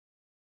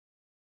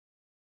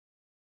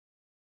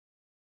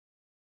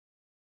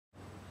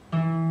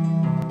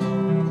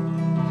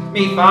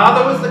Me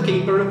father was the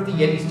keeper of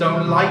the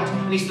Eddystone Light,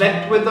 and he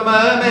slept with the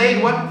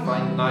mermaid one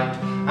fine night.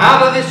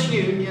 Out of this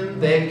union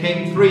there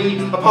came three,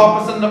 a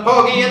porpoise and a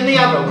poggy, and the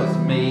other was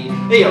me.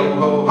 Hey-oh,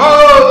 ho,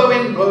 ho, the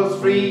wind blows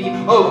free,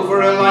 oh,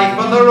 for a life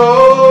on the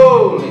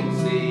rolling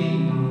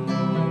sea.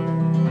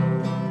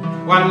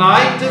 One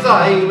night as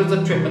I was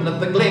a-tripping at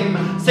the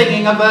glim,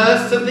 singing a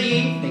verse of the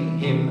evening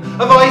hymn,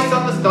 a voice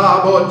on the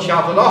starboard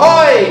shouted,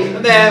 ahoy!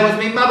 And there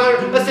was me mother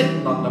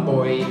a-sitting on the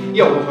buoy.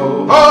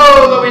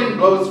 Yo-ho-ho, the wind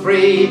blows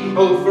free,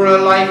 oh, for a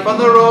life on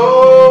the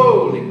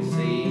rolling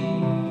sea.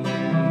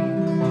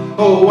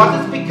 Oh, what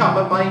has become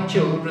of my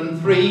children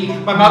three?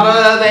 My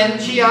mother then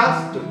she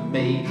asked of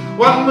me.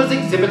 One was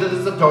exhibited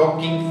as a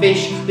talking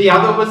fish, the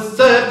other was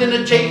served in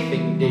a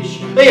chafing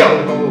dish.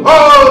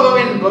 Yo-ho-ho, the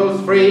wind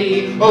blows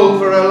free, oh,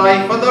 for a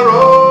life on the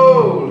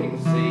rolling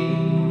sea.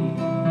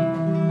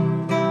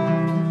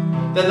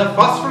 Then the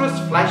phosphorus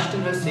flashed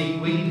in her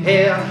seaweed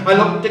hair. I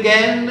looked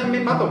again and my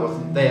mother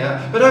wasn't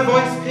there, but her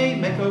voice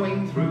came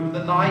echoing through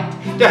the night.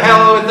 To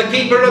hell with the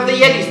keeper of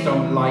the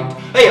Eddystone Light.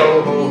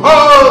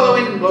 Hey-oh-ho-ho,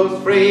 the wind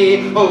blows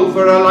free, oh,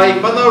 for a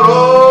life on the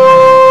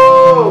road.